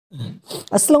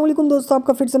अस्सलाम वालेकुम दोस्तों,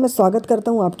 आपका फिर से मैं स्वागत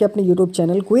करता हूं आपके अपने यूट्यूब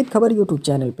चैनल कुवैत खबर यूट्यूब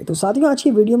चैनल पे। तो साथियों, आज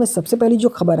की वीडियो में सबसे पहली जो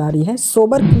खबर आ रही है,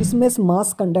 sober Christmas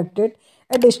mass conducted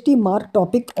at ST mark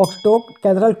topic ऑक्टोक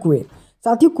cathedral Kuwait.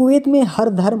 साथियों, कुवैत में हर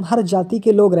धर्म हर जाति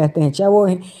के लोग रहते हैं, चाहे वो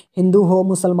हिंदू हो,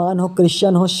 मुसलमान हो,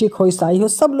 क्रिश्चियन हो, सिख हो, ईसाई हो,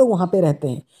 सब लोग वहाँ पे रहते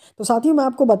हैं। तो साथियों, मैं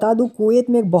आपको बता दूं, कुवैत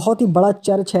में एक बहुत ही बड़ा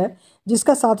चर्च है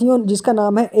जिसका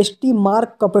नाम है ST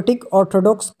mark Coptic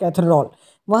Orthodox cathedral.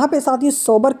 वहाँ पे साथियों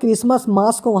सोबर क्रिसमस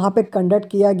मास को वहाँ पे कंडक्ट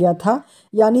किया गया था।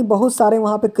 यानी बहुत सारे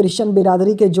वहाँ पे क्रिश्चियन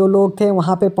बिरादरी के जो लोग थे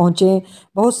वहाँ पे पहुँचे।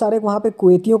 बहुत सारे वहाँ पे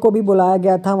कुवैतियों को भी बुलाया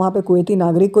गया था, वहाँ पे कुवैती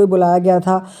नागरिक को भी बुलाया गया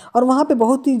था। और वहाँ पे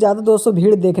बहुत ही ज़्यादा दोस्तों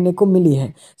भीड़ देखने को मिली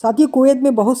है। साथ ही कुवैत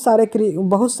में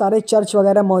बहुत सारे चर्च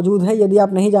वगैरह मौजूद है। यदि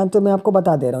आप नहीं जानते तो मैं आपको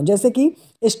बता दे रहा हूँ, जैसे कि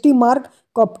ST mark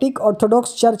Coptic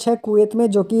Orthodox church है कुवैत में,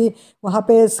 जो कि वहाँ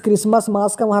पे क्रिसमस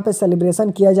मास का वहाँ पे सेलिब्रेशन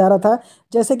किया जा रहा था।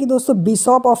 जैसे कि दोस्तों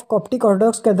Bishop of Coptic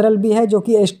Orthodox cathedral भी है, जो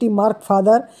कि एसटी मार्क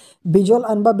फादर बिजोल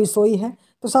अनबा बिसोई है।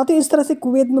 तो साथ ही इस तरह से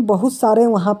कुवैत में बहुत सारे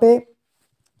वहाँ पे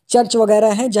चर्च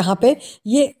वगैरह हैं जहाँ पे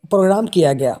ये प्रोग्राम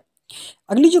किया गया।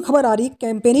 अगली जो खबर आ रही है,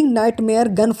 campaigning nightmare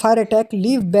gun fire attack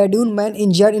leave बेडून man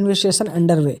injured, investigation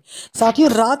underway. साथियों,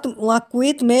 रात वहाँ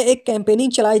कुवैत में एक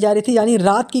कैंपेनिंग चलाई जा रही थी, यानी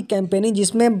रात की कैंपेनिंग,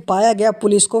 जिसमें पाया गया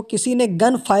पुलिस को किसी ने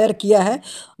गन फायर किया है।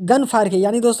 गन फायर किया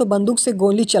यानी दोस्तों बंदूक से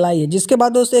गोली चलाई है, जिसके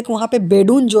बाद दोस्तों एक वहाँ पे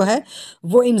बेडून जो है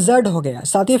वो इंजर्ड हो गया।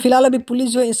 साथियों, फिलहाल अभी पुलिस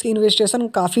जो है इसकी इन्वेस्टिगेशन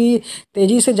काफ़ी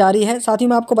तेज़ी से जारी है। साथ ही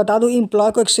मैं आपको बता दूँ,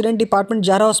 एम्प्लॉय को एक्सीडेंट डिपार्टमेंट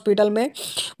जारा हॉस्पिटल में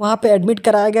वहाँ पे एडमिट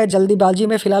कराया गया जल्दीबाजी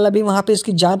में। फिलहाल अभी वहाँ पे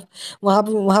इसकी जाँच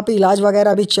वहाँ पे इलाज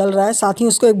वगैरह अभी चल रहा है। साथ ही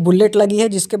उसको एक बुलेट लगी है,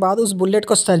 जिसके बाद उस बुलेट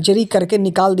को सर्जरी करके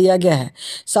निकाल दिया गया है।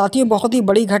 साथ ही बहुत ही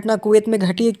बड़ी घटना कुवैत में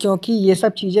घटी है, क्योंकि ये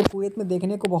सब चीज़ें कुवैत में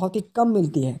देखने को बहुत ही कम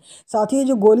मिलती हैं। साथ ही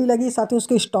जो गोली लगी, साथ ही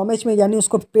उसके स्टोमच में यानी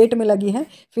उसको पेट में लगी है।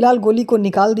 फिलहाल गोली को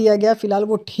निकाल दिया गया, फिलहाल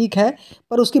वो ठीक है।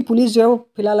 पर उसकी पुलिस जो है वो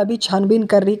फिलहाल अभी छानबीन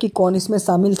कर रही है कि कौन इसमें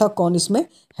शामिल था, कौन इसमें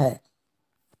है।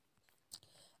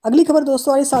 अगली खबर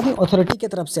दोस्तों हमारी साथ ही अथॉरिटी की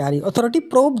तरफ से आ रही है। Authority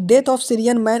probe death of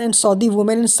Syrian man and Saudi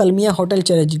women in सलमिया hotel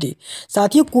tragedy.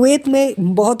 साथियों, कुवैत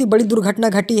में बहुत ही बड़ी दुर्घटना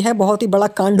घटी है, बहुत ही बड़ा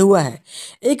कांड हुआ है।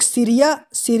 एक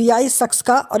सीरियाई शख्स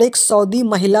का और एक सऊदी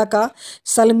महिला का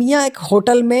सलमिया एक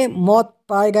होटल में मौत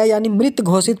पाए गए, यानी मृत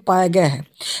घोषित पाया गया है।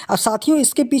 अब साथियों,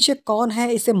 इसके पीछे कौन है,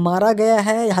 इसे मारा गया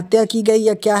है, हत्या की गई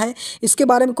या क्या है, इसके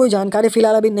बारे में कोई जानकारी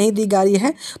फिलहाल अभी नहीं दी जा रही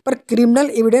है। पर criminal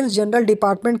evidence general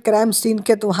department crime scene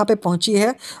के तो वहाँ पे पहुँची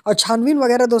है, और छानबीन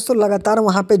वगैरह दोस्तों लगातार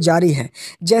वहाँ पे जारी है।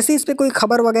 जैसे इस पर कोई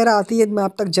खबर वगैरह आती है मैं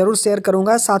आप तक जरूर शेयर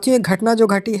करूँगा। साथियों, एक घटना जो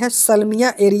घटी है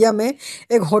सलमिया एरिया में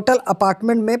एक होटल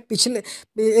अपार्टमेंट में,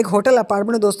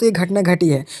 दोस्तों ये घटना घटी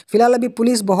है। फिलहाल अभी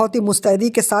पुलिस बहुत ही मुस्तैदी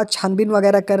के साथ छानबीन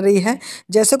वगैरह कर रही है।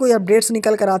 जैसे कोई अपडेट्स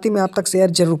निकल कर आती मैं आप तक शेयर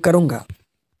जरूर करूंगा।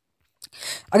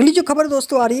 अगली जो खबर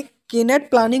दोस्तों आ रही है, केनेट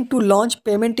planning to launch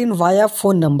payment in via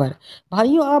phone number.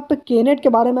 भाइयों, आप केनेट के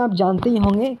बारे में आप जानते ही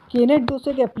होंगे। केनेट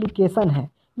दोस्तों एक एप्लीकेशन है,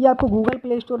 ये आपको गूगल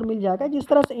प्ले स्टोर मिल जाएगा। जिस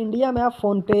तरह से इंडिया में आप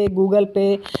फ़ोनपे, गूगल पे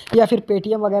या फिर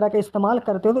पेटीएम वगैरह का इस्तेमाल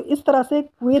करते हो, तो इस तरह से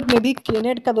कुवैत में भी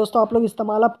केनेट का दोस्तों आप लोग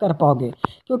इस्तेमाल आप कर पाओगे,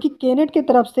 क्योंकि केनेट की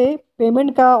तरफ से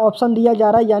पेमेंट का ऑप्शन दिया जा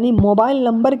रहा है। यानी मोबाइल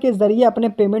नंबर के ज़रिए अपने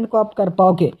पेमेंट को आप कर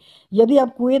पाओगे। यदि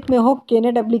आप कुवैत में हो,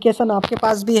 केनेट एप्लीकेशन आपके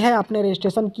पास भी है, आपने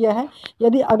रजिस्ट्रेशन किया है।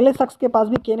 यदि अगले शख्स के पास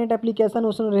भी केनेट एप्लीकेशन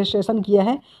उसने रजिस्ट्रेशन किया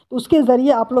है, तो उसके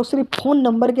ज़रिए आप लोग सिर्फ फ़ोन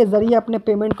नंबर के ज़रिए अपने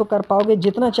पेमेंट को कर पाओगे।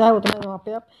 जितना चाहे उतना वहाँ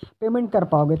पे आप पेमेंट कर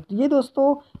पाओगे। तो ये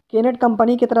दोस्तों केनेट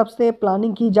कंपनी की तरफ से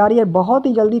प्लानिंग की जा रही है। बहुत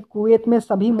ही जल्दी कुवैत में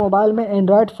सभी मोबाइल में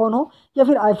एंड्रॉयड फ़ोन हो या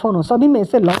फिर आईफोन हो, सभी में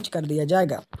इसे लॉन्च कर दिया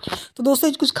जाएगा। तो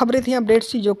दोस्तों कुछ खबरें थी,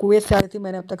 अपडेट्स थी जो कुवैत से आ रही थी,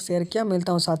 मैंने अब तक शेयर किया।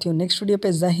 मिलता हूँ साथियों नेक्स्ट वीडियो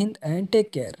पे। जय हिंद एंड टेक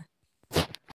केयर।